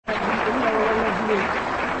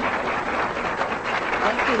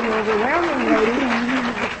overwhelming, lady.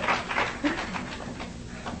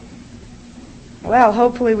 Well,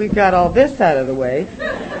 hopefully we've got all this out of the way.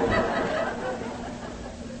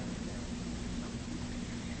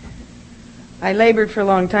 I labored for a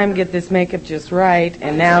long time to get this makeup just right,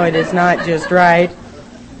 and now it is not just right.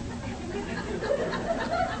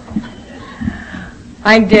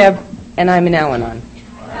 I'm Deb, and I'm in Al-Anon.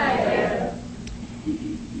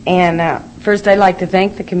 And first I'd like to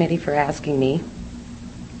thank the committee for asking me.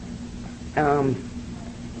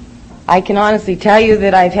 I can honestly tell you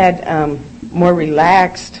that I've had more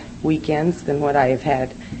relaxed weekends than what I have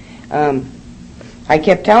had. I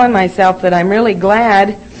kept telling myself that I'm really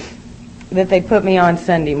glad that they put me on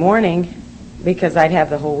Sunday morning because I'd have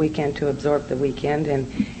the whole weekend to absorb the weekend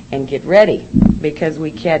and get ready, because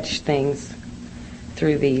we catch things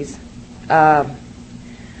through these. I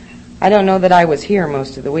don't know that I was here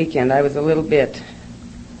most of the weekend. I was a little bit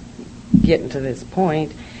getting to this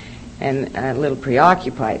point and a little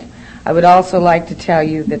preoccupied. I would also like to tell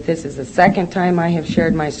you that this is the second time I have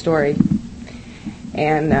shared my story.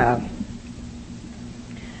 And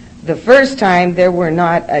the first time there were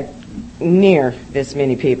not near this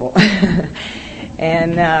many people.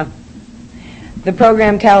 And the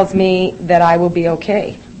program tells me that I will be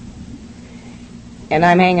okay. And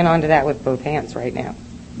I'm hanging on to that with both hands right now.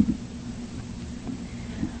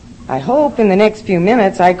 I hope in the next few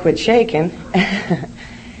minutes I quit shaking.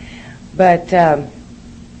 But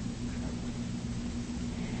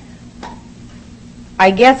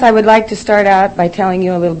I guess I would like to start out by telling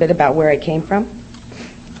you a little bit about where I came from.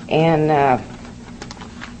 And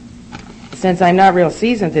since I'm not real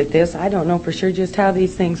seasoned at this, I don't know for sure just how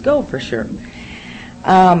these things go for sure.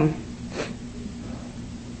 I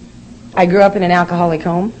grew up in an alcoholic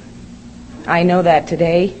home. I know that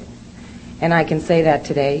today, and I can say that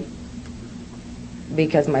today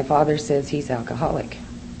because my father says he's alcoholic.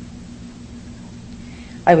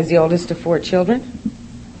 I was the oldest of 4 children,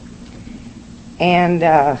 and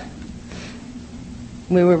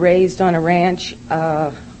we were raised on a ranch.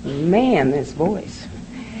 Man, this voice.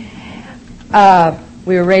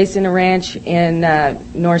 We were raised in a ranch in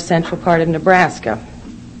north central part of Nebraska,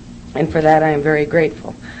 and for that I am very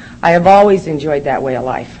grateful. I have always enjoyed that way of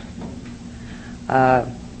life.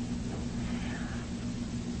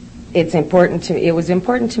 It's important to me. It was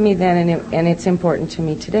important to me then, and it's important to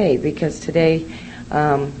me today, because today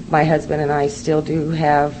my husband and I still do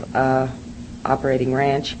have operating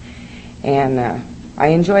ranch, and I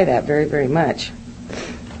enjoy that very, very much.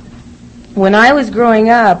 When I was growing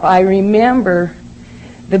up, I remember,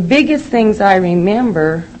 the biggest things I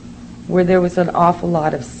remember were there was an awful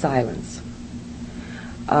lot of silence.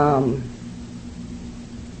 The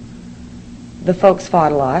folks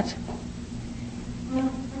fought a lot,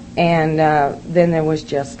 and then there was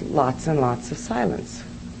just lots and lots of silence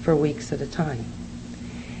for weeks at a time.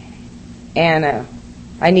 And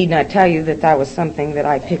I need not tell you that that was something that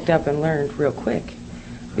I picked up and learned real quick,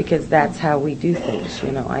 because that's how we do things.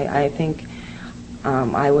 You know, I think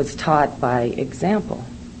I was taught by example,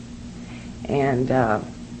 and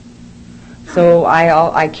so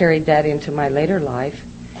I carried that into my later life.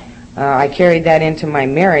 I carried that into my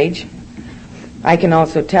marriage. I can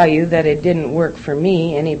also tell you that it didn't work for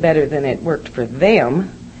me any better than it worked for them,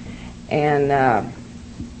 and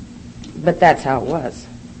but that's how it was.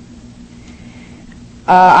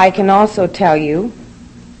 I can also tell you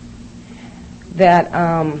that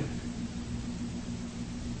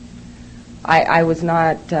I was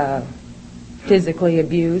not physically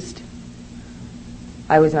abused.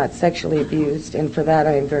 I was not sexually abused, and for that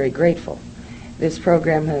I am very grateful. This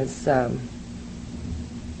program has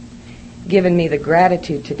given me the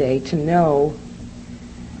gratitude today to know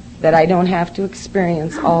that I don't have to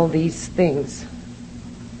experience all these things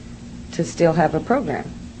to still have a program.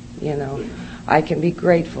 You know, I can be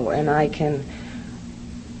grateful, and I can,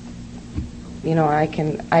 you know, I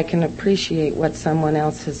can appreciate what someone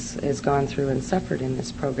else has gone through and suffered in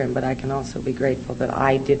this program, but I can also be grateful that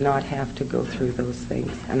I did not have to go through those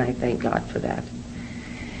things, and I thank God for that.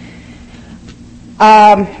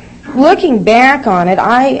 Looking back on it,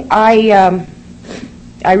 I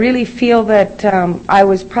really feel that I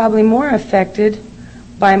was probably more affected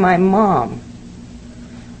by my mom,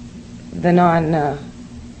 the non-drinking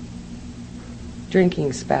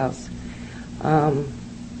spouse.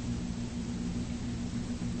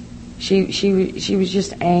 She was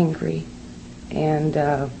just angry, and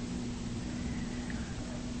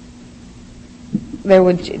there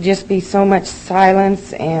would just be so much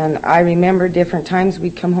silence, and I remember different times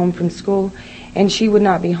we'd come home from school and she would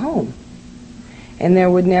not be home, and there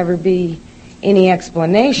would never be any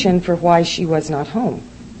explanation for why she was not home.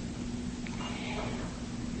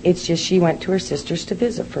 It's just she went to her sister's to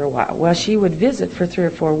visit for a while. Well, she would visit for 3 or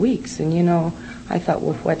 4 weeks, and I thought,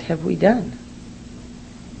 well, what have we done?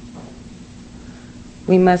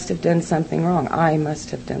 We must have done something wrong. I must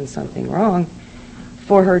have done something wrong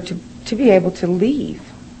for her to be able to leave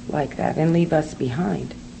like that and leave us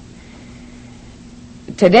behind.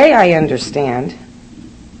 Today I understand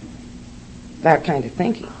that kind of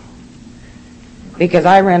thinking, because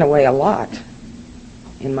I ran away a lot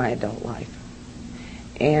in my adult life.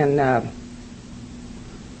 And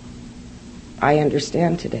I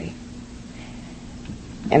understand today.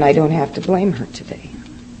 And I don't have to blame her today.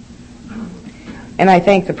 And I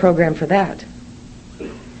thank the program for that.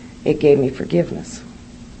 It gave me forgiveness.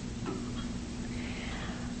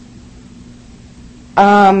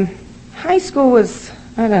 High school was,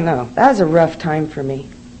 I don't know, that was a rough time for me,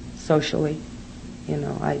 socially.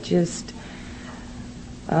 I just,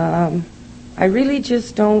 I really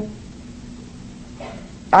just don't,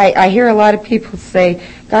 I hear a lot of people say,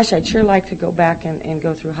 gosh, I'd sure like to go back and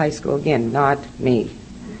go through high school again. Not me.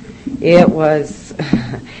 It was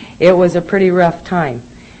a pretty rough time.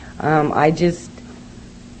 I just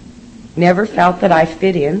never felt that I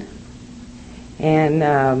fit in.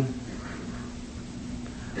 And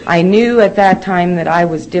I knew at that time that I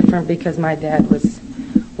was different because my dad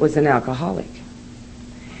was an alcoholic.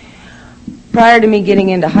 Prior to me getting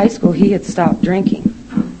into high school, he had stopped drinking.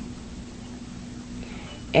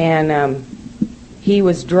 And he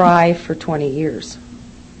was dry for 20 years.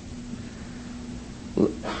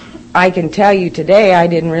 I can tell you today, I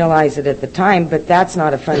didn't realize it at the time, but that's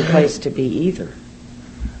not a fun place to be either.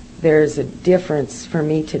 There's a difference for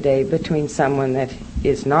me today between someone that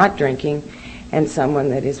is not drinking and someone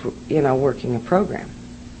that is, working a program.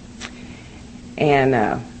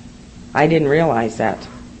 And I didn't realize that.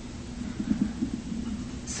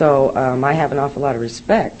 So I have an awful lot of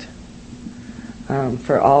respect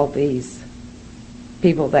for all these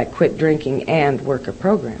people that quit drinking and work a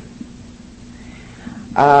program.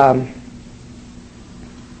 I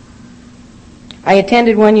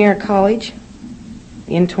attended 1 year at college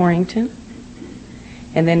in Torrington,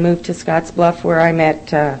 and then moved to Scottsbluff, where I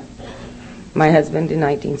met my husband in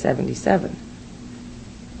 1977.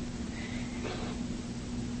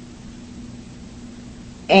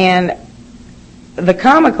 And the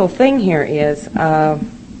comical thing here is, I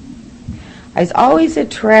was always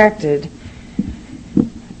attracted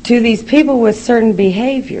to these people with certain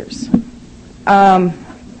behaviors.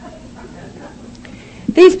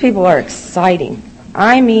 These people are exciting.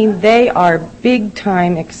 I mean, they are big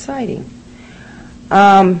time exciting.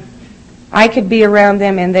 I could be around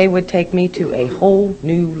them and they would take me to a whole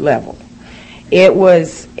new level. It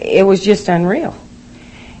was just unreal.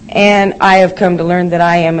 And I have come to learn that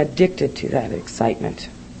I am addicted to that excitement.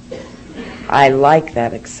 I like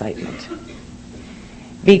that excitement.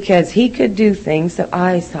 Because he could do things that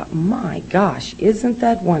I thought, my gosh, isn't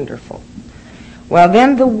that wonderful? Well,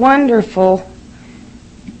 then the wonderful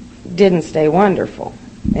didn't stay wonderful.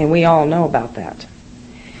 And we all know about that.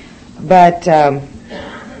 But, and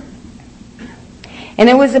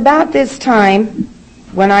it was about this time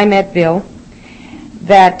when I met Bill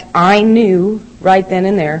that I knew right then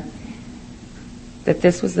and there that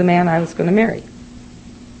this was the man I was going to marry.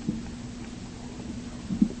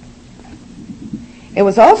 It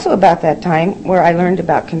was also about that time where I learned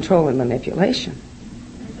about control and manipulation.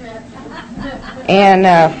 And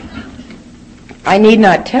I need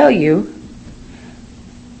not tell you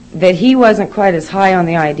that he wasn't quite as high on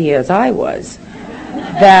the idea as I was,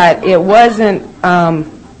 that it wasn't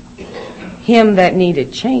him that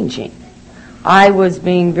needed changing. I was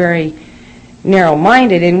being very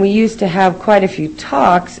narrow-minded, and we used to have quite a few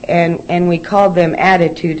talks, and we called them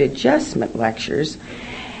attitude adjustment lectures,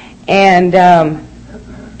 and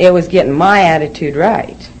it was getting my attitude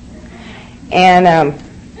right. And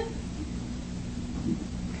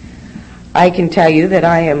I can tell you that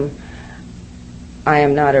I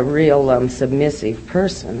am not a real submissive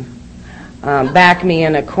person. Back me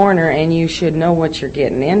in a corner and you should know what you're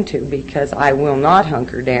getting into, because I will not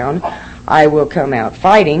hunker down. I will come out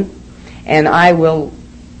fighting, and I will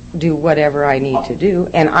do whatever I need to do,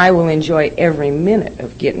 and I will enjoy every minute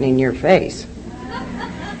of getting in your face.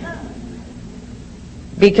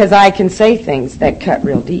 Because I can say things that cut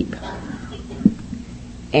real deep.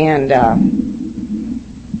 And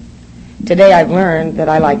today I've learned that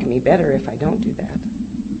I like me better if I don't do that.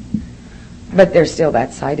 But there's still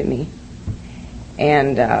that side of me.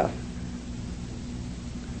 And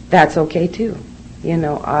that's okay too. You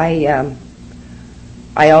know, I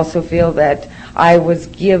also feel that I was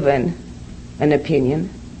given an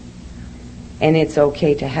opinion, and it's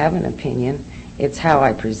okay to have an opinion. It's how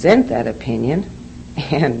I present that opinion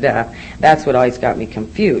And that's what always got me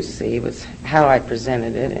confused. See, it was how I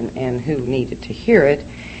presented it and who needed to hear it.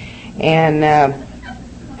 And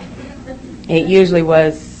it usually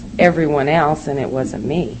was everyone else, and it wasn't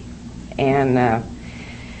me. And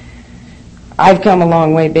I've come a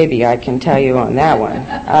long way, baby, I can tell you on that one.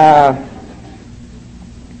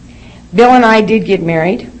 Bill and I did get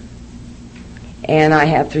married, and I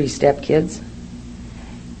have 3 stepkids,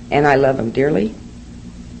 and I love them dearly.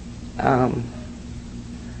 I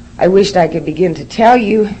wished I could begin to tell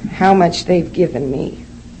you how much they've given me.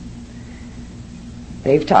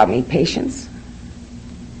 They've taught me patience.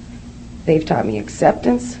 They've taught me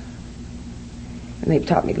acceptance. And they've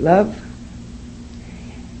taught me love.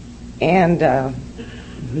 And,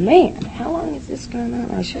 man, how long is this going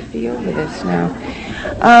on? I should be over this now.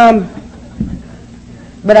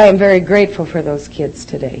 But I am very grateful for those kids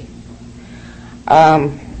today.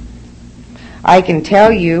 I can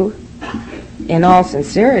tell you, in all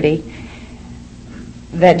sincerity,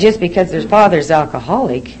 that just because their father's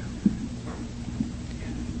alcoholic,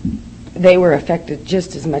 they were affected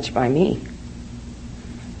just as much by me.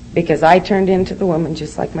 Because I turned into the woman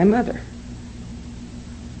just like my mother.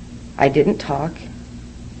 I didn't talk.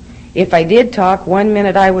 If I did talk, one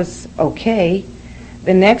minute I was okay,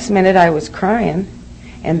 the next minute I was crying,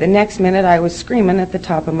 and the next minute I was screaming at the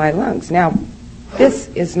top of my lungs. Now, this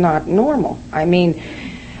is not normal. I mean,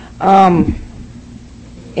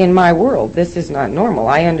 in my world, this is not normal.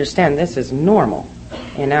 I understand this is normal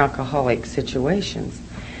in alcoholic situations.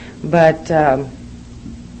 But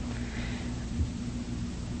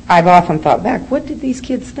I've often thought back, what did these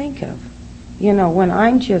kids think of? You know, when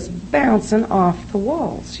I'm just bouncing off the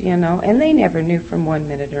walls, you know, and they never knew from one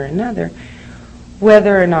minute or another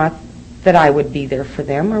whether or not that I would be there for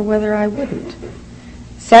them or whether I wouldn't.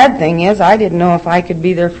 Sad thing is, I didn't know if I could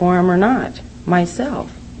be there for them or not,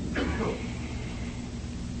 myself.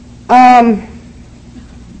 I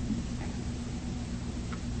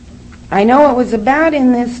know it was about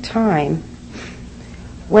in this time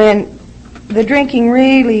when the drinking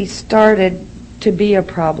really started to be a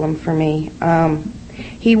problem for me.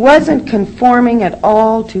 He wasn't conforming at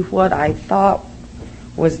all to what I thought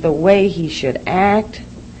was the way he should act.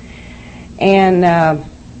 And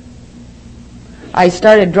I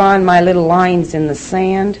started drawing my little lines in the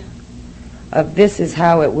sand of this is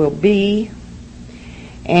how it will be.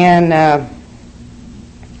 And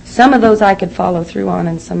some of those I could follow through on,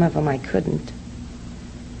 and some of them I couldn't.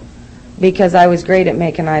 Because I was great at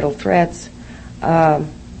making idle threats.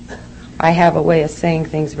 I have a way of saying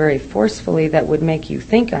things very forcefully that would make you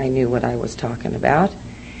think I knew what I was talking about.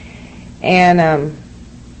 And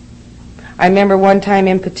I remember one time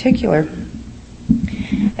in particular,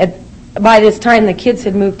 by this time the kids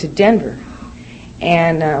had moved to Denver.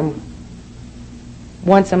 And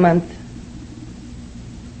once a month,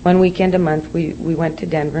 one weekend a month, we went to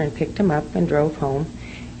Denver and picked him up and drove home.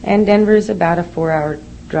 And Denver is about a 4-hour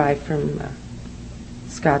drive from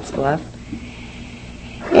Scottsbluff.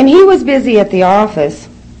 And he was busy at the office,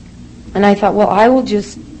 and I thought, well, I will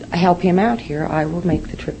just help him out here. I will make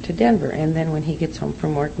the trip to Denver, and then when he gets home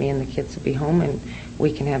from work, me and the kids will be home, and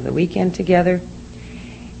we can have the weekend together.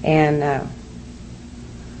 And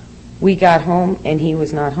we got home, and he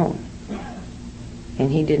was not home. And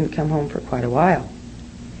he didn't come home for quite a while.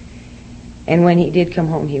 And when he did come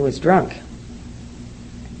home, he was drunk.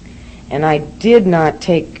 And I did not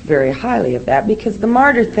take very highly of that, because the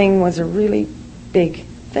martyr thing was a really big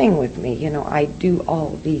thing with me. You know, I do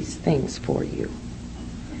all these things for you.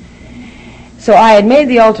 So I had made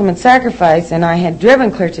the ultimate sacrifice, and I had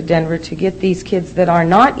driven clear to Denver to get these kids that are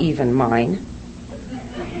not even mine.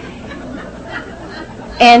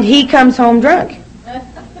 And he comes home drunk.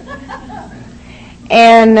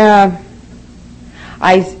 And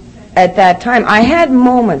at that time, I had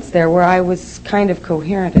moments there where I was kind of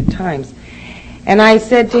coherent at times. And I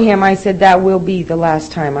said to him, I said, that will be the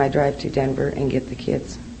last time I drive to Denver and get the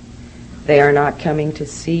kids. They are not coming to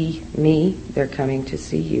see me, they're coming to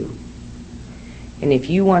see you. And if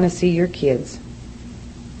you want to see your kids,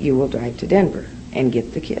 you will drive to Denver and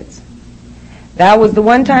get the kids. That was the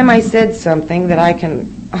one time I said something that I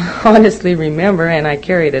can honestly remember, and I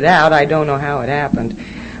carried it out. I don't know how it happened.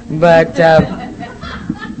 But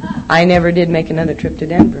I never did make another trip to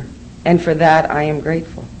Denver. And for that, I am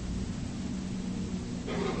grateful.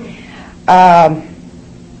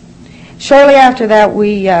 Shortly after that,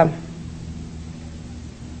 we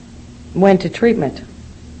went to treatment.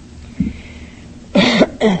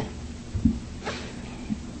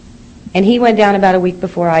 And he went down about a week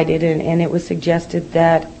before I did, and it was suggested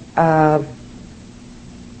that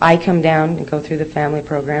I come down and go through the family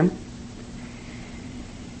program.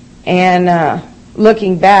 And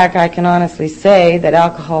looking back, I can honestly say that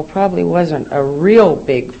alcohol probably wasn't a real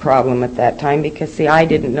big problem at that time because, see, I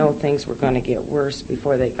didn't know things were going to get worse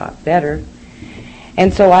before they got better.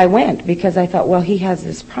 And so I went because I thought, well, he has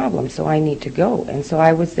this problem, so I need to go. And so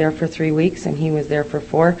I was there for 3 weeks, and he was there for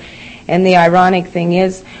 4. And the ironic thing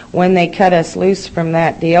is, when they cut us loose from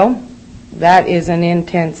that deal, that is an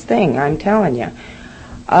intense thing, I'm telling you.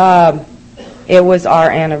 It was our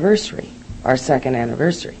anniversary, our second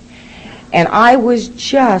anniversary. And I was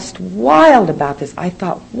just wild about this. I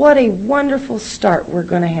thought, what a wonderful start we're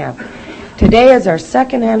going to have. Today is our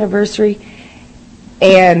second anniversary,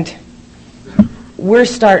 and we're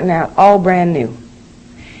starting out all brand new.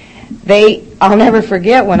 I'll never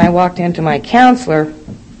forget when I walked into my counselor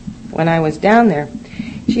when I was down there.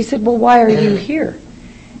 She said, well, why are you here?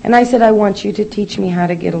 And I said, I want you to teach me how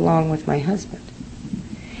to get along with my husband.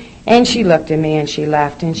 And she looked at me and she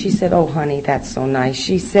laughed and she said, oh, honey, that's so nice.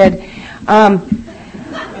 She said,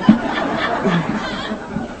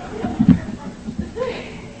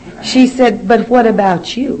 but what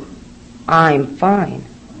about you? I'm fine.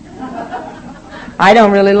 I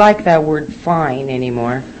don't really like that word fine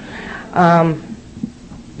anymore.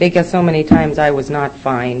 Because so many times I was not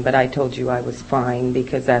fine, but I told you I was fine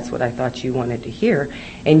because that's what I thought you wanted to hear.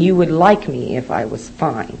 And you would like me if I was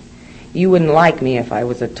fine. You wouldn't like me if I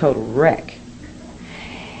was a total wreck.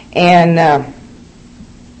 And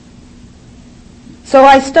so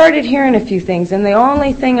I started hearing a few things, and the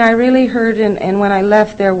only thing I really heard and when I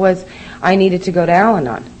left there was I needed to go to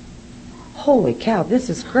Al-Anon. Holy cow, this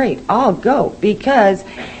is great. I'll go, because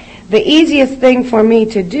the easiest thing for me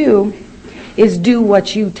to do is do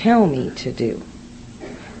what you tell me to do.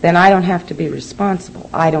 Then I don't have to be responsible.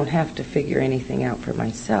 I don't have to figure anything out for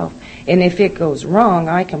myself. And if it goes wrong,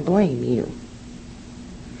 I can blame you.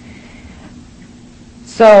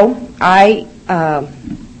 So I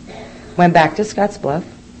went back to Scottsbluff.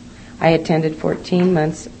 I attended 14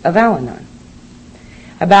 months of Al-Anon.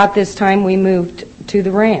 About this time, we moved to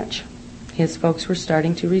the ranch. His folks were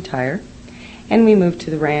starting to retire, and we moved to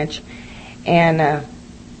the ranch. And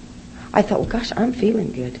I thought, well, gosh, I'm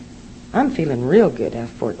feeling good. I'm feeling real good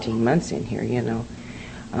after 14 months in here, you know.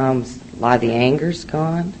 A lot of the anger's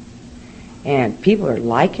gone, and people are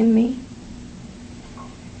liking me.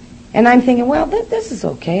 And I'm thinking, well, this is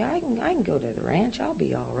okay. I can go to the ranch. I'll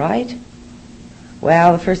be all right.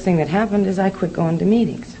 Well, the first thing that happened is I quit going to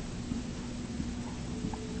meetings.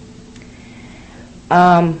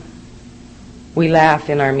 We laugh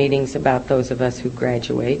in our meetings about those of us who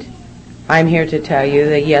graduate. I'm here to tell you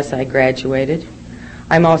that, yes, I graduated.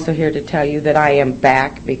 I'm also here to tell you that I am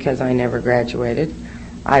back because I never graduated.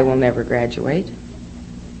 I will never graduate.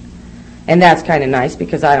 And that's kind of nice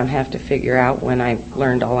because I don't have to figure out when I've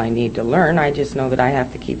learned all I need to learn. I just know that I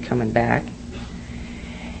have to keep coming back.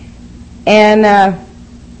 And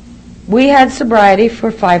we had sobriety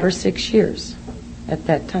for 5 or 6 years at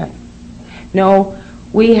that time. No,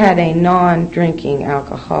 we had a non-drinking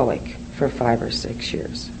alcoholic for 5 or 6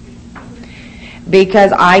 years.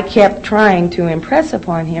 Because I kept trying to impress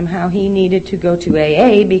upon him how he needed to go to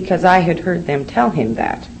AA because I had heard them tell him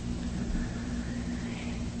that.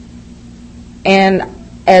 And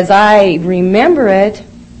as I remember it,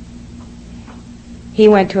 he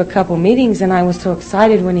went to a couple meetings and I was so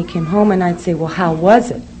excited when he came home, and I'd say, well, how was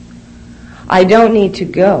it? I don't need to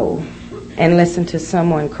go and listen to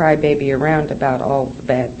someone cry baby around about all the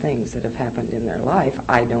bad things that have happened in their life.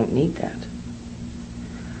 I don't need that.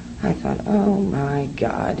 I thought, oh my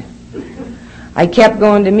God. I kept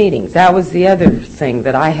going to meetings. That was the other thing,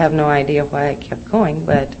 that I have no idea why I kept going,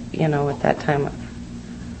 but, you know, at that time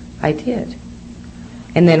I did.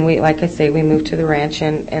 And then we, like I say, we moved to the ranch,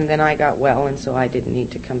 and then I got well, and so I didn't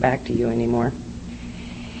need to come back to you anymore.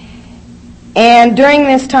 And during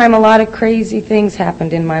this time, a lot of crazy things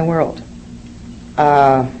happened in my world.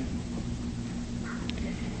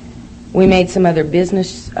 We made some other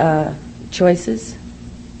business choices.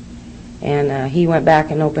 And he went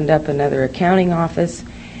back and opened up another accounting office,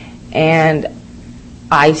 and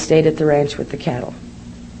I stayed at the ranch with the cattle.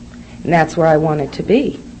 And that's where I wanted to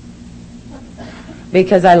be,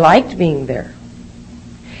 because I liked being there.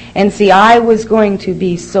 And see, I was going to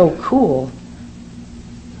be so cool,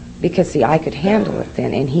 because see, I could handle it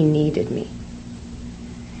then, and he needed me.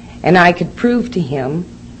 And I could prove to him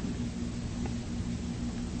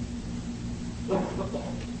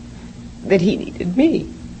that he needed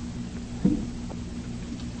me.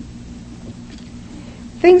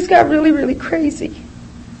 Things got really, really crazy.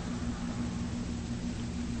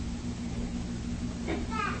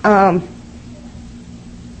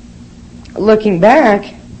 Looking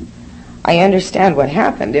back, I understand what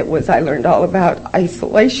happened. It was I learned all about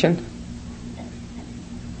isolation.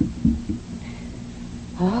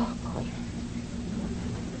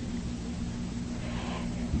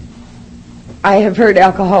 I have heard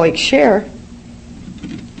alcoholics share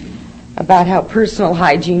about how personal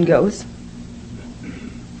hygiene goes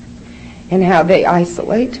and how they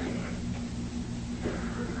isolate.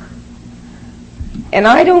 And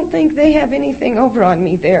I don't think they have anything over on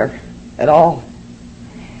me there at all,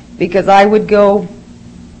 because I would go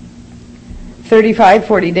 35,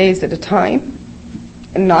 40 days at a time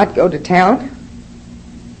and not go to town.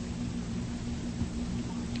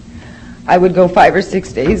 I would go 5 or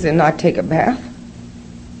 6 days and not take a bath.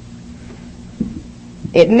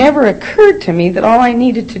 It never occurred to me that all I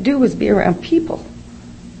needed to do was be around people.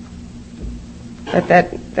 But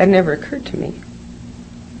that never occurred to me.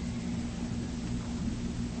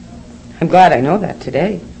 I'm glad I know that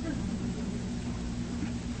today.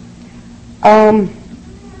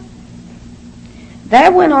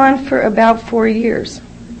 That went on for about 4 years.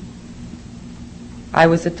 I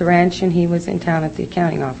was at the ranch and he was in town at the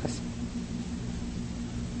accounting office.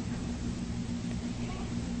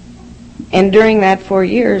 And during that 4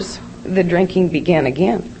 years, the drinking began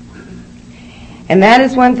again. And that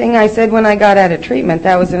is one thing I said when I got out of treatment.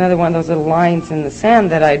 That was another one of those little lines in the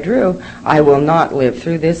sand that I drew. I will not live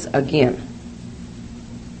through this again.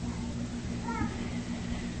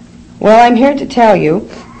 Well, I'm here to tell you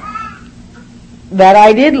that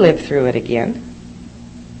I did live through it again.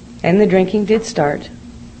 And the drinking did start.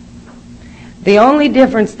 The only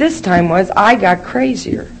difference this time was I got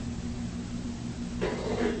crazier.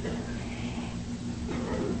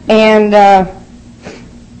 And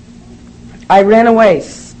I ran away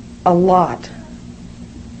a lot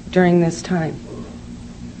during this time.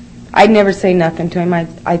 I'd never say nothing to him.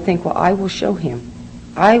 I think, well, I will show him.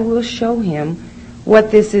 I will show him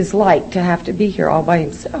what this is like to have to be here all by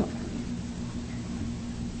himself.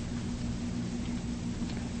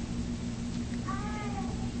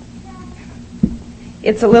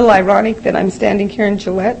 It's a little ironic that I'm standing here in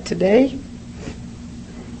Gillette today,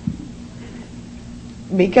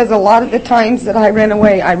 because a lot of the times that I ran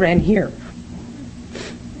away, I ran here.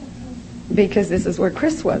 Because this is where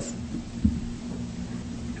Chris was.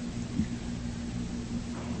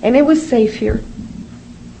 And it was safe here.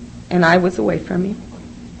 And I was away from him.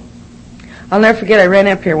 I'll never forget, I ran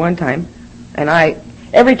up here one time, and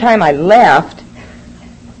every time I left,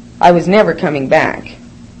 I was never coming back.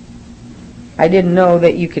 I didn't know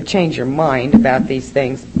that you could change your mind about these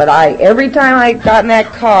things. But every time I got in that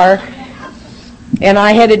car and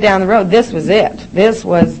I headed down the road, this was it. This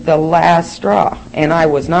was the last straw. And I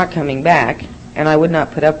was not coming back, and I would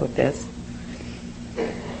not put up with this.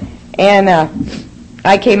 And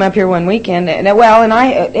I came up here one weekend, and it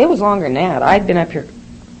was longer than that. I'd been up here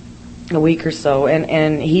a week or so,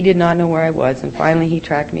 and he did not know where I was. And finally he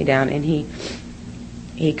tracked me down, and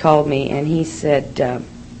he called me, and he said,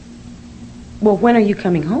 well, when are you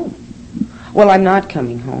coming home? Well, I'm not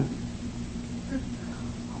coming home.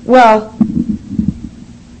 Well,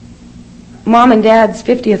 Mom and Dad's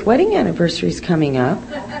 50th wedding anniversary is coming up.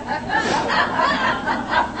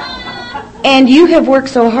 And you have worked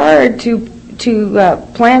so hard to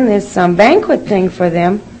plan this banquet thing for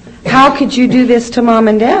them. How could you do this to Mom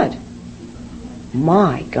and Dad?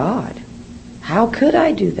 My God, how could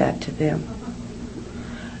I do that to them?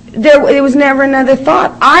 There was never another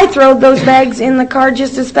thought. I throwed those bags in the car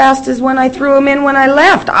just as fast as when I threw them in when I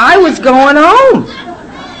left. I was going home.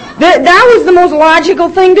 That was the most logical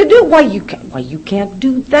thing to do. Why you can't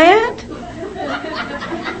do that?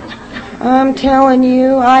 I'm telling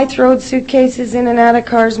you, I throwed suitcases in and out of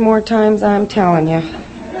cars more times, I'm telling you.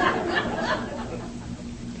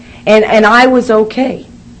 And I was okay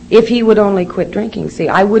if he would only quit drinking. See,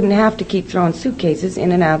 I wouldn't have to keep throwing suitcases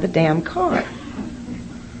in and out of the damn car.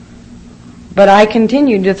 But I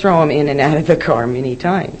continued to throw them in and out of the car many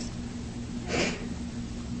times.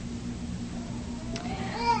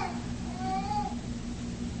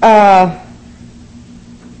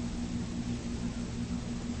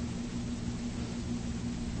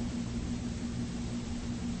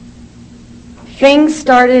 Things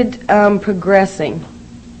started progressing.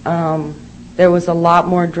 There was a lot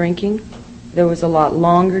more drinking. There was a lot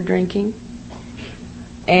longer drinking.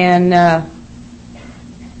 And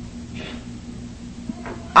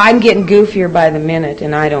I'm getting goofier by the minute,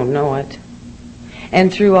 and I don't know it.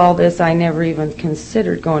 And through all this, I never even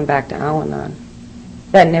considered going back to Al-Anon.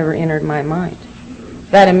 That never entered my mind.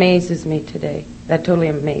 That amazes me today. That totally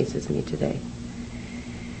amazes me today.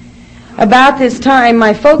 About this time,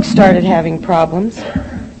 my folks started having problems.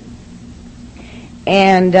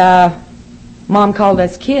 And Mom called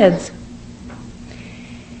us kids.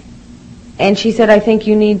 And she said, I think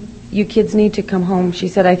you kids need to come home. She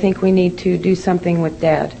said, I think we need to do something with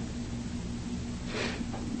Dad.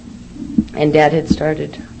 And Dad had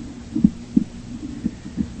started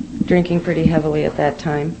drinking pretty heavily at that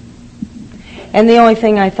time. And the only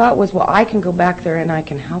thing I thought was, well, I can go back there and I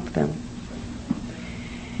can help them.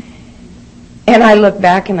 And I look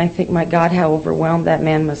back and I think, my God, how overwhelmed that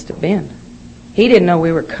man must have been. He didn't know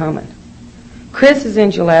we were coming. Chris is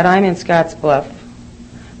in Gillette, I'm in Scottsbluff.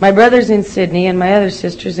 My brother's in Sydney and my other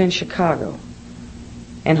sister's in Chicago.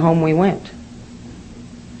 And home we went.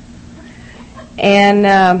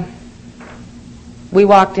 And we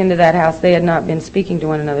walked into that house. They had not been speaking to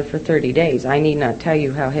one another for 30 days. I need not tell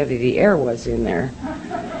you how heavy the air was in there.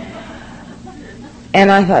 And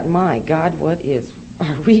I thought, my God, what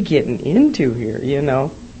are we getting into here, you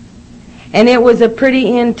know? And it was a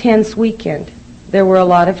pretty intense weekend. There were a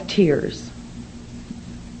lot of tears.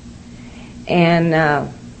 And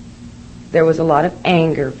there was a lot of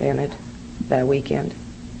anger vented that weekend.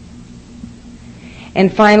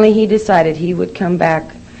 And finally he decided he would come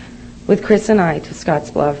back with Chris and I to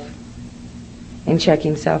Scottsbluff and check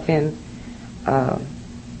himself in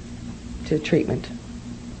to treatment.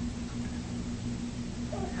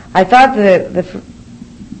 I thought the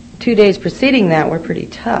 2 days preceding that were pretty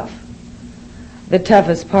tough. The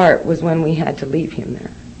toughest part was when we had to leave him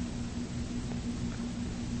there.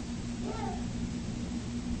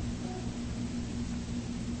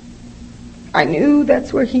 I knew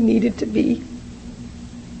that's where he needed to be.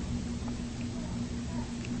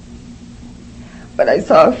 But I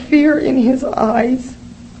saw a fear in his eyes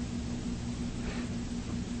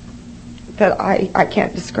that I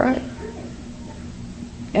can't describe.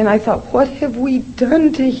 And I thought, what have we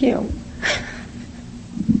done to him?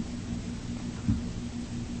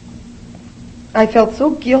 I felt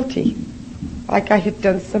so guilty, like I had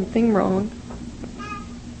done something wrong.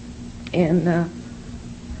 And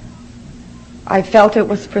I felt it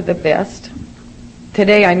was for the best.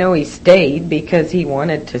 Today I know he stayed because he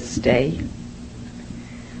wanted to stay.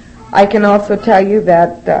 I can also tell you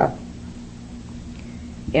that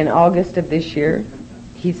in August of this year,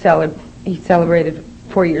 he celebrated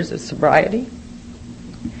 4 years of sobriety.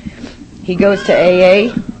 He goes to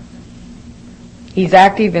AA. He's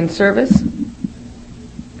active in service.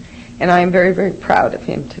 And I am very, very proud of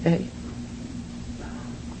him today.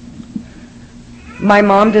 My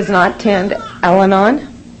mom does not tend Al-Anon.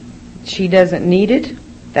 She doesn't need it.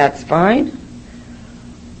 That's fine.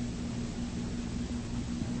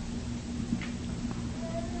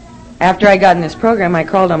 After I got in this program, I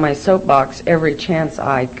crawled on my soapbox every chance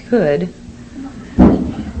I could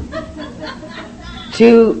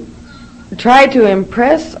to try to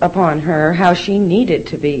impress upon her how she needed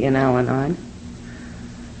to be in Al-Anon.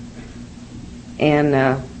 And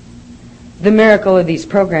the miracle of these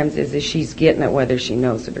programs is that she's getting it whether she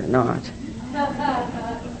knows it or not.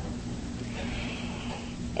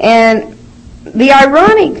 And the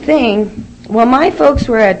ironic thing, while my folks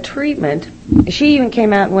were at treatment, she even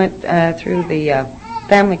came out and went through the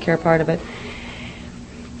family care part of it,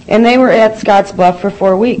 and they were at Scottsbluff for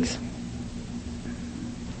 4 weeks.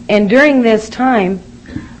 And during this time,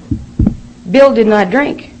 Bill did not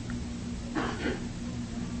drink.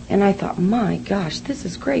 And I thought, my gosh, this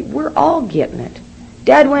is great. We're all getting it.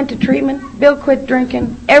 Dad went to treatment. Bill quit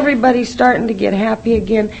drinking. Everybody's starting to get happy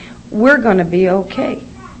again. We're going to be okay.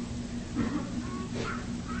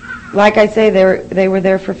 Like I say, they were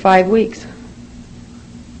there for 5 weeks.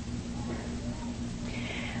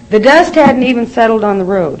 The dust hadn't even settled on the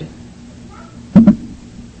road.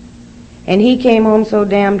 And he came home so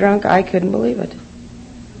damn drunk, I couldn't believe it.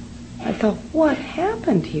 I thought, what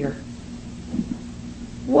happened here?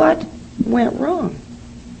 What went wrong?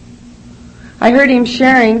 I heard him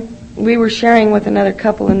sharing. We were sharing with another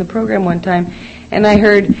couple in the program one time, and I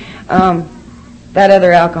heard that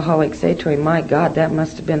other alcoholic say to him, my God, that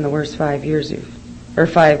must have been the worst 5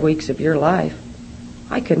 weeks of your life.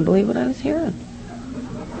 I couldn't believe what I was hearing.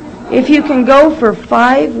 If you can go for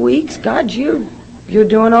 5 weeks, God, you're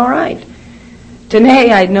doing all right.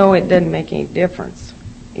 Today, I know it doesn't make any difference.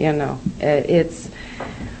 You know, it's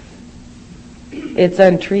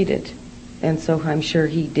untreated, and so I'm sure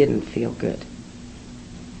he didn't feel good.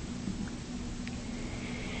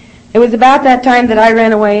 It was about that time that I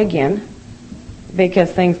ran away again,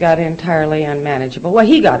 because things got entirely unmanageable. Well,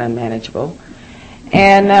 he got unmanageable,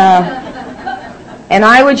 and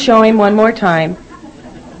I would show him one more time,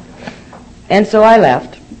 and so I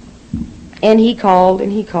left. And he called,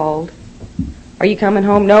 and he called. Are you coming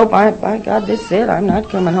home? No, by God, this is it. I'm not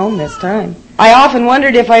coming home this time. I often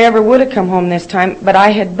wondered if I ever would have come home this time, but I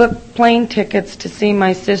had booked plane tickets to see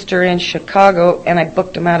my sister in Chicago, and I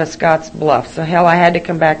booked them out of Scottsbluff. So hell, I had to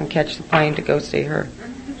come back and catch the plane to go see her.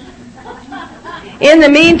 In the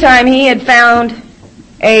meantime, he had found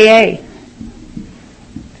AA.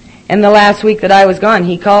 And the last week that I was gone,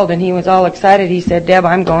 he called and he was all excited. He said, Deb,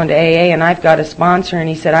 I'm going to AA and I've got a sponsor. And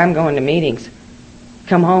he said, I'm going to meetings.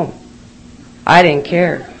 Come home. I didn't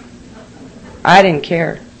care. I didn't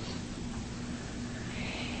care.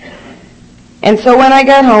 And so when I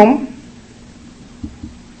got home,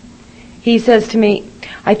 he says to me,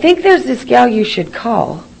 I think there's this gal you should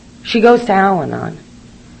call. She goes to Al-Anon.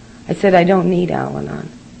 I said, I don't need Al-Anon.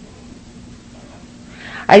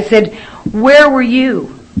 I said, where were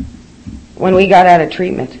you when we got out of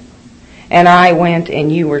treatment? And I went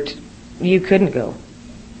and you couldn't go.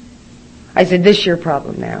 I said, this is your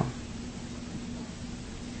problem now.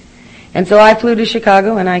 And so I flew to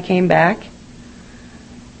Chicago and I came back.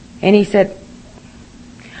 And he said,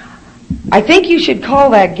 I think you should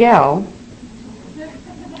call that gal.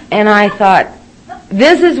 And I thought,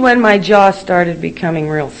 this is when my jaw started becoming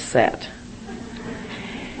real set.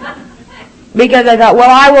 Because I thought, well,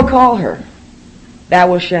 I will call her. That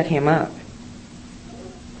will shut him up.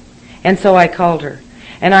 And so I called her.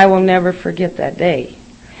 And I will never forget that day.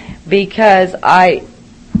 Because I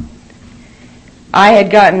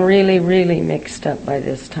had gotten really, really mixed up by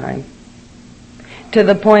this time. To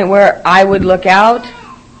the point where I would look out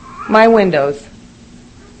my windows,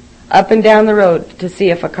 up and down the road, to see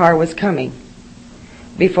if a car was coming,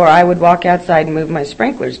 before I would walk outside and move my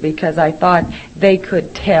sprinklers, because I thought they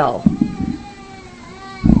could tell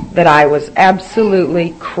that I was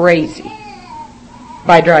absolutely crazy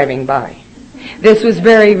by driving by. This was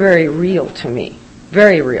very, very real to me.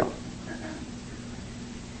 Very real.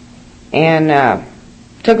 And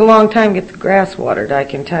took a long time to get the grass watered, I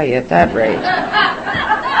can tell you, at that rate.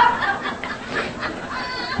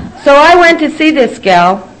 So I went to see this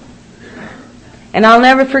gal, and I'll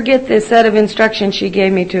never forget this set of instructions she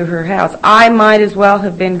gave me to her house. I might as well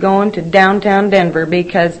have been going to downtown Denver,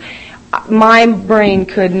 because my brain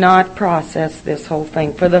could not process this whole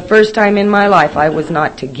thing. For the first time in my life, I was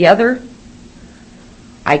not together.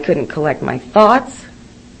 I couldn't collect my thoughts.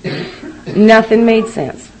 Nothing made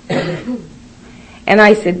sense. And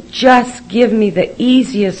I said, just give me the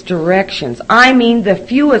easiest directions. I mean the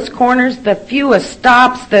fewest corners, the fewest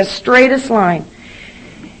stops, the straightest line.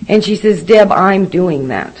 And she says, Deb, I'm doing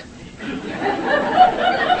that.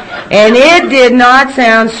 And it did not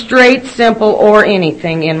sound straight, simple, or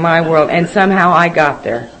anything in my world. And somehow I got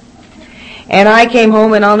there. And I came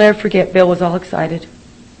home, and I'll never forget, Bill was all excited.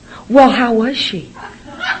 Well, how was she?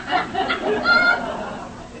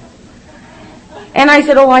 And I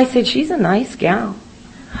said, she's a nice gal.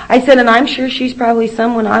 I said, and I'm sure she's probably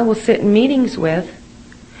someone I will sit in meetings with.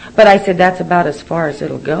 But I said, that's about as far as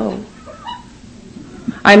it'll go.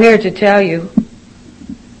 I'm here to tell you,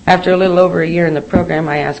 after a little over a year in the program,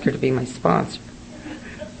 I asked her to be my sponsor.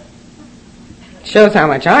 Shows how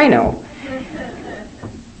much I know.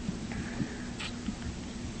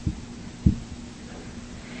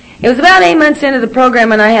 It was about 8 months into the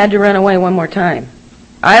program, and I had to run away one more time.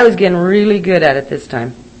 I was getting really good at it this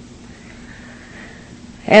time.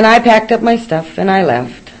 And I packed up my stuff and I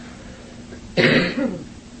left.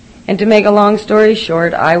 And to make a long story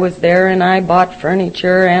short, I was there and I bought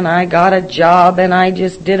furniture and I got a job and I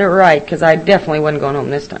just did it right, because I definitely wasn't going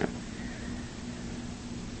home this time.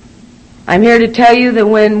 I'm here to tell you that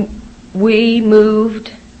when we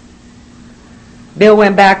moved, Bill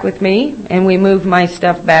went back with me and we moved my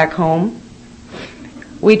stuff back home.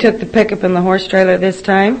 We took the pickup and the horse trailer this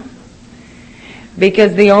time,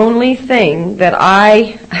 because the only thing that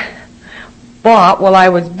I bought while I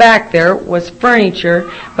was back there was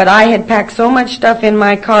furniture, but I had packed so much stuff in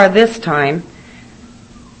my car this time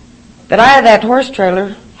that I had that horse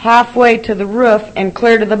trailer halfway to the roof and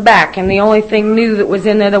clear to the back, and the only thing new that was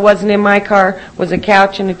in there that wasn't in my car was a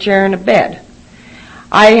couch and a chair and a bed.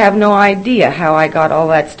 I have no idea how I got all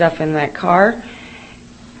that stuff in that car.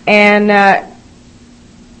 And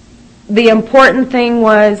the important thing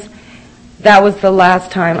was, that was the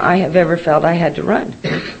last time I have ever felt I had to run.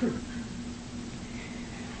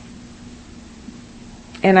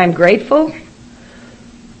 And I'm grateful,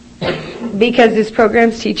 because this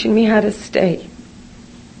program's teaching me how to stay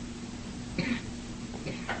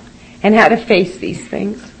and how to face these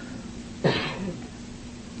things.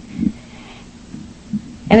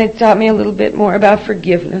 And it taught me a little bit more about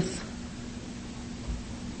forgiveness.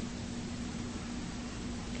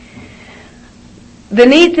 The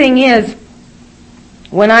neat thing is,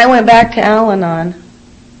 when I went back to Al-Anon,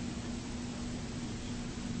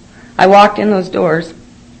 I walked in those doors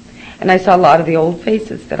and I saw a lot of the old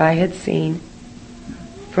faces that I had seen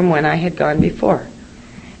from when I had gone before.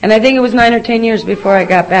 And I think it was 9 or 10 years before I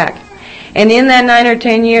got back. And in that 9 or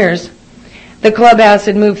 10 years, the clubhouse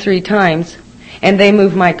had moved 3 times, and they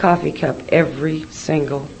moved my coffee cup every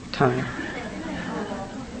single time.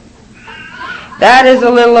 That is a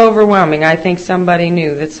little overwhelming. I think somebody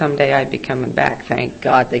knew that someday I'd be coming back. Thank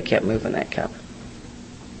God they kept moving that cup.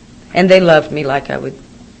 And they loved me like I would,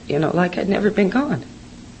 like I'd never been gone.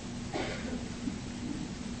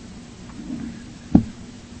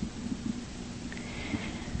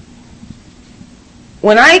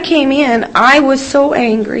 When I came in, I was so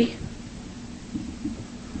angry.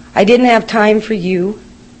 I didn't have time for you.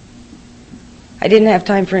 I didn't have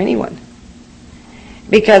time for anyone.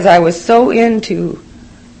 Because I was so into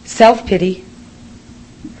self-pity,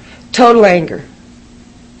 total anger.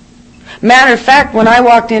 Matter of fact, when I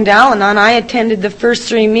walked into Al-Anon, I attended the first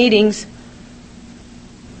 3 meetings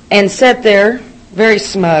and sat there very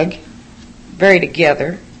smug, very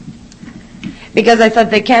together, because I thought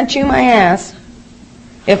they can't chew my ass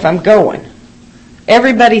if I'm going.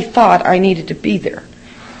 Everybody thought I needed to be there.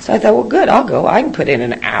 So I thought, well, good, I'll go. I can put in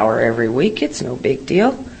an hour every week. It's no big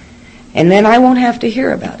deal. And then I won't have to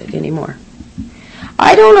hear about it anymore.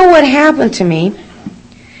 I don't know what happened to me,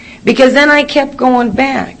 because then I kept going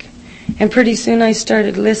back. And pretty soon I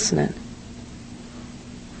started listening.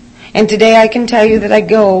 And today I can tell you that I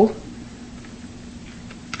go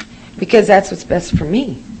because that's what's best for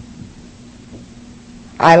me.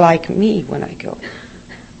 I like me when I go.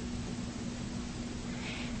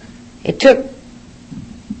 It took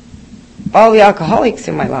all the alcoholics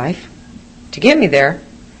in my life to get me there,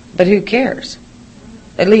 but who cares?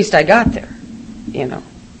 At least I got there,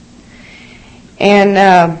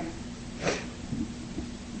 And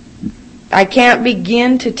I can't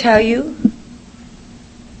begin to tell you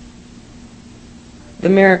the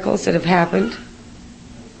miracles that have happened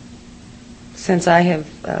since I have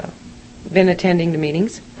been attending the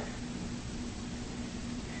meetings.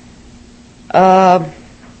 I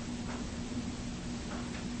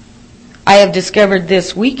have discovered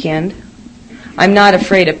this weekend, I'm not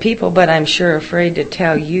afraid of people, but I'm sure afraid to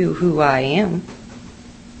tell you who I am.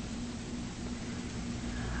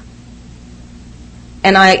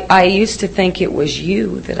 And I used to think it was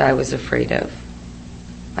you that I was afraid of.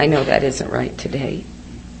 I know that isn't right today.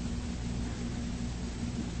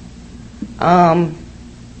 I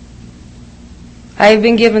have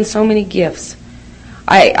been given so many gifts.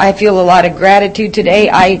 I feel a lot of gratitude today.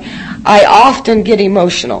 I often get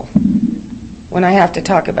emotional when I have to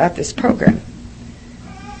talk about this program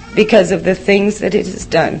because of the things that it has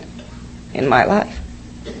done in my life.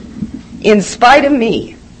 In spite of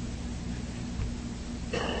me,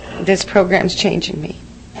 this program's changing me.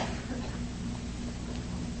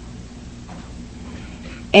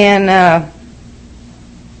 And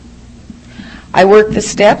I work the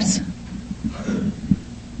steps.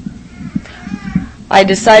 I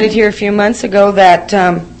decided here a few months ago that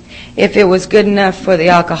if it was good enough for the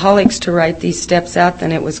alcoholics to write these steps out,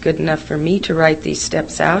 then it was good enough for me to write these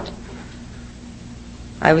steps out.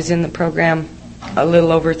 I was in the program a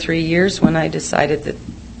little over 3 years when I decided that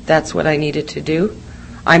that's what I needed to do.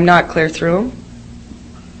 I'm not clear through them.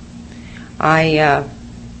 I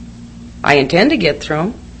intend to get through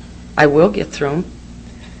them. I will get through them.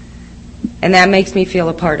 And that makes me feel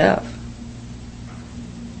a part of.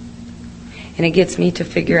 And it gets me to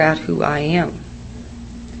figure out who I am.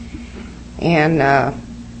 And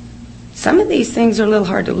some of these things are a little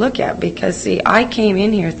hard to look at because, see, I came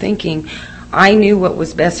in here thinking I knew what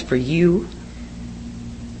was best for you.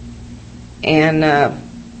 And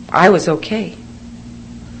I was okay.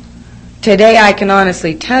 Today I can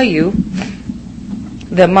honestly tell you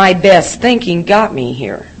that my best thinking got me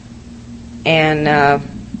here. And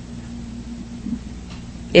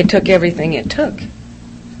it took everything it took.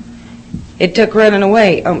 It took running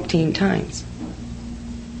away umpteen times.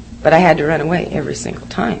 But I had to run away every single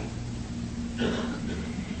time.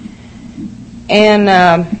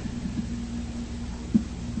 And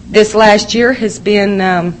this last year has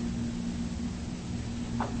been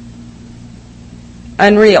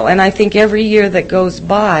unreal. And I think every year that goes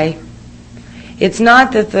by, it's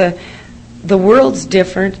not that the world's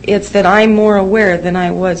different, it's that I'm more aware than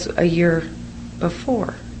I was a year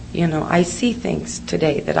before. I see things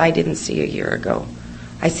today that I didn't see a year ago.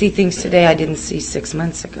 I see things today I didn't see 6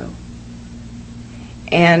 months ago.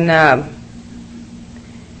 And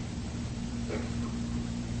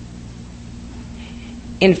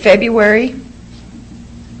in February,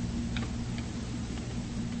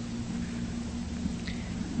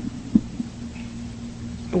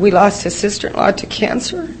 we lost a sister-in-law to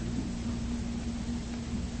cancer.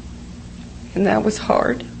 And that was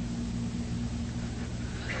hard.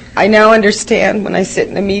 I now understand when I sit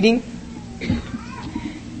in a meeting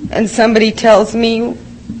and somebody tells me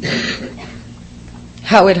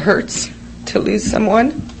how it hurts to lose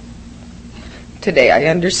someone. Today I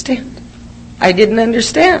understand. I didn't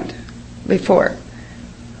understand before.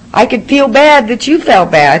 I could feel bad that you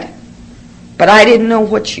felt bad, but I didn't know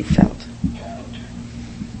what you felt.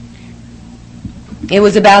 It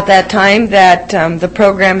was about that time that the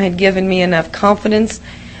program had given me enough confidence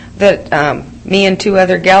that me and 2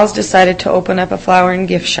 other gals decided to open up a flower and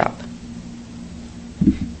gift shop.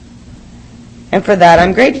 And for that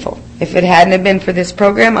I'm grateful. If it hadn't have been for this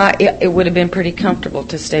program, it would have been pretty comfortable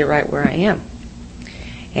to stay right where I am.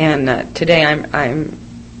 And today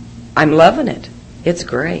I'm loving it. It's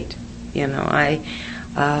great. You know, I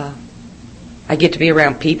get to be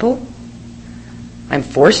around people. I'm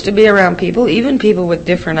forced to be around people, even people with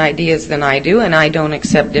different ideas than I do, and I don't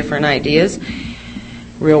accept different ideas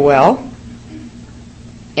real well.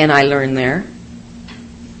 And I learn there.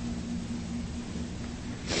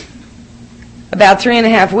 About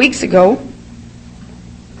 3.5 weeks ago,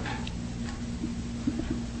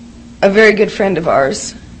 a very good friend of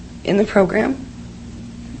ours in the program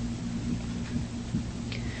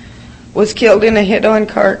was killed in a head-on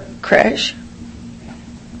car crash.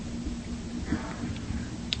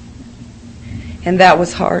 And that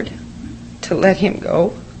was hard to let him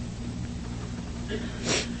go.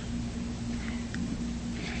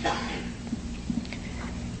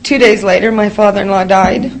 Two days later, my father-in-law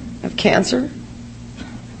died of cancer.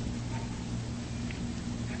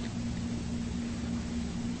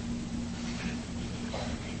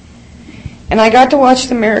 And I got to watch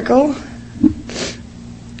the miracle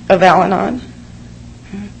of Al-Anon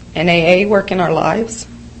and AA work in our lives.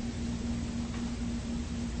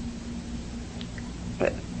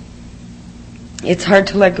 But it's hard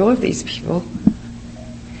to let go of these people.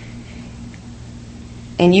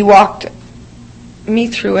 And you walked me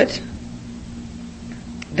through it.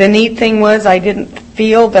 The neat thing was I didn't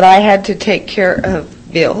feel that I had to take care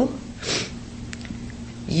of Bill.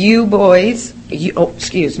 You boys, you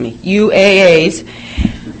AAs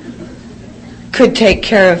could take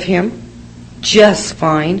care of him just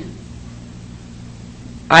fine.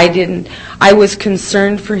 I was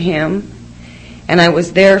concerned for him, and I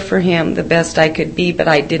was there for him the best I could be, but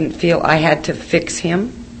I didn't feel I had to fix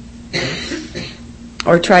him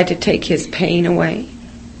or try to take his pain away.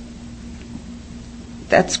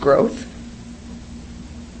 That's growth.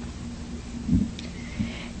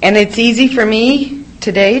 And it's easy for me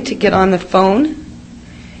today to get on the phone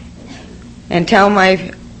and tell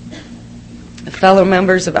my fellow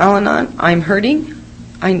members of Al-Anon, I'm hurting,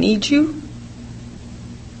 I need you.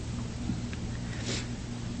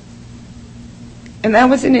 And that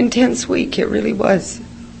was an intense week, it really was.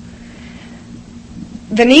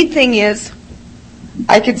 The neat thing is,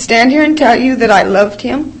 I could stand here and tell you that I loved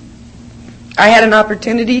him. I had an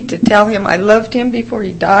opportunity to tell him I loved him before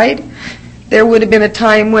he died. There would have been a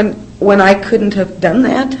time when I couldn't have done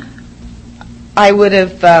that. I would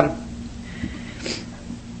have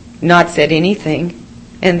not said anything,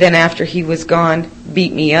 and then after he was gone,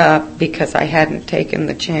 beat me up because I hadn't taken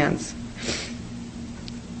the chance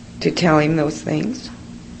to tell him those things.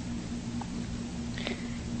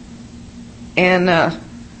 And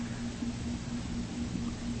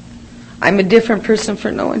I'm a different person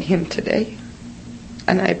for knowing him today,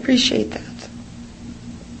 and I appreciate that.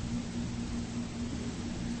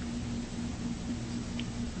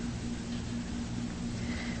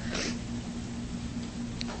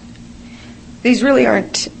 These really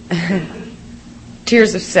aren't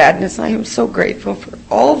tears of sadness. I am so grateful for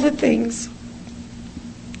all the things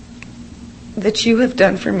that you have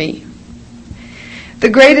done for me. The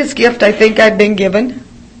greatest gift I think I've been given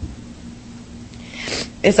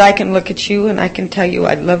is I can look at you and I can tell you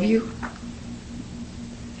I love you,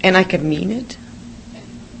 and I can mean it.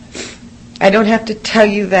 I don't have to tell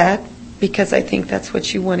you that because I think that's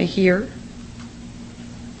what you want to hear.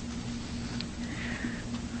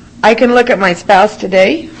 I can look at my spouse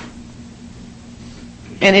today,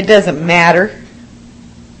 and it doesn't matter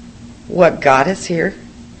what got us here.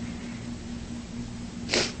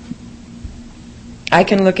 I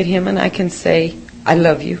can look at him and I can say, I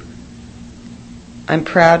love you. I'm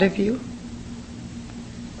proud of you.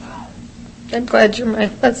 I'm glad you're my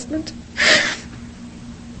husband.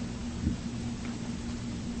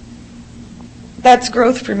 That's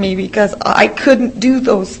growth for me because I couldn't do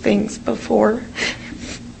those things before.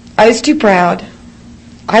 I was too proud.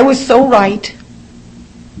 I was so right.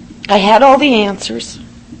 I had all the answers,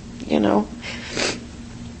 you know.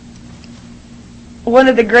 One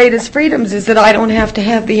of the greatest freedoms is that I don't have to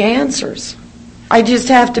have the answers. I just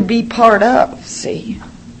have to be part of, see.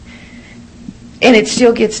 And it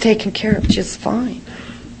still gets taken care of just fine.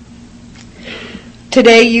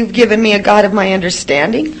 Today you've given me a God of my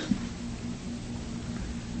understanding.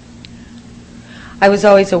 I was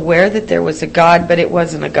always aware that there was a God, but it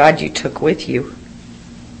wasn't a God you took with you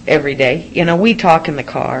every day. You know, we talk in the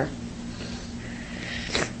car.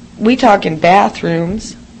 We talk in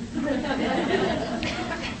bathrooms.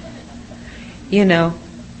 You know.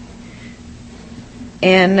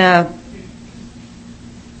 And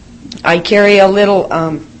I carry a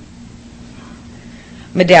little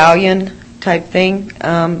medallion type thing.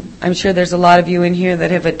 I'm sure there's a lot of you in here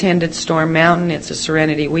that have attended Storm Mountain. It's a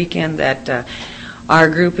Serenity weekend that our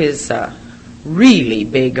group is really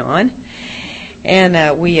big on.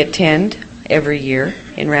 And we attend every year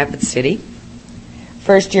in Rapid City.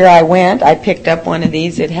 First year I went, I picked up one of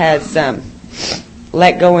these. It has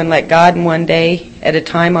let go and let God in one day at a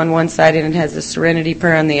time on one side, and it has the Serenity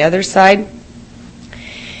Prayer on the other side.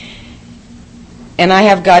 And I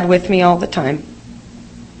have God with me all the time.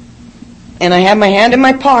 And I have my hand in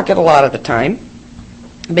my pocket a lot of the time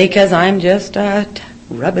because I'm just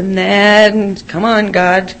rubbing that and, come on,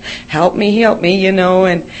 God, help me, you know.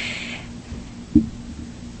 And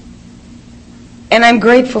I'm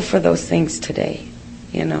grateful for those things today,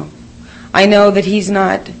 you know. I know that He's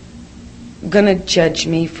not going to judge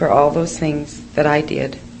me for all those things that I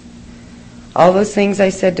did. All those things I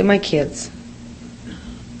said to my kids.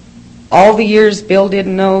 All the years Bill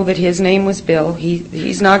didn't know that his name was Bill.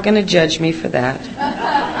 He's not going to judge me for that.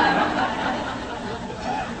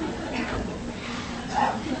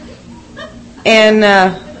 And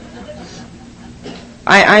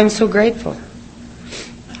I'm so grateful.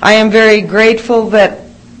 I am very grateful that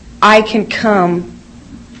I can come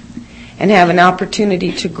and have an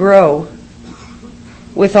opportunity to grow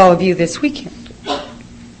with all of you this weekend.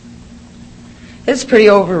 It's pretty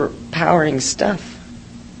overpowering stuff.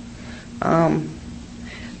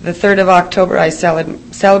 The 3rd of October, I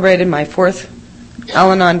celebrated my 4th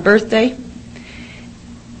Al-Anon birthday.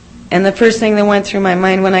 And the first thing that went through my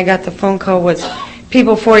mind when I got the phone call was,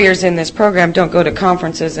 people 4 years in this program don't go to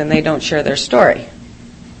conferences and they don't share their story.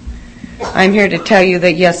 I'm here to tell you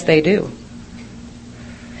that yes, they do.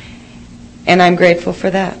 And I'm grateful for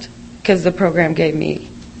that, because the program gave me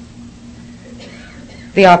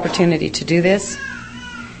the opportunity to do this.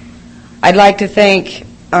 I'd like to thank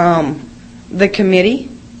the committee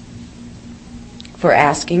for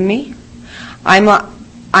asking me. I'm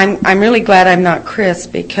really glad I'm not Chris,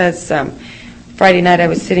 because Friday night I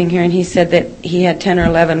was sitting here and he said that he had 10 or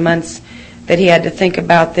 11 months that he had to think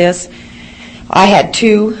about this. I had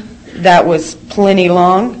 2. That was plenty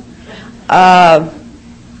long.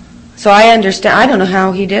 So I understand. I don't know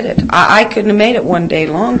how he did it. I couldn't have made it one day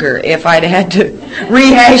longer if I'd had to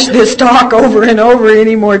rehash this talk over and over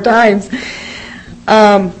any more times.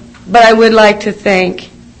 But I would like to thank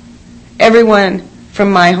everyone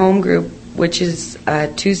from my home group, which is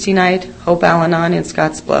Tuesday night, Hope Al-Anon in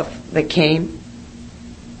Scottsbluff, that came.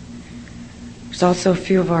 There's also a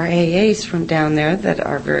few of our AAs from down there that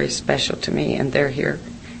are very special to me, and they're here.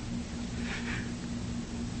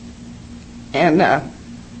 And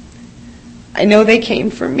I know they came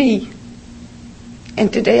for me.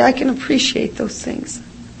 And today I can appreciate those things.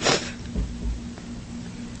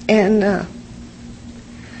 And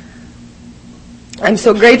I'm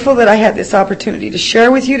so grateful that I had this opportunity to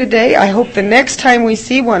share with you today. I hope the next time we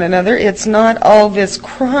see one another, it's not all this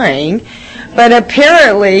crying. But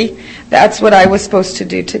apparently, that's what I was supposed to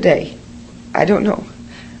do today. I don't know.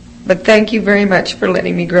 But thank you very much for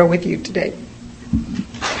letting me grow with you today.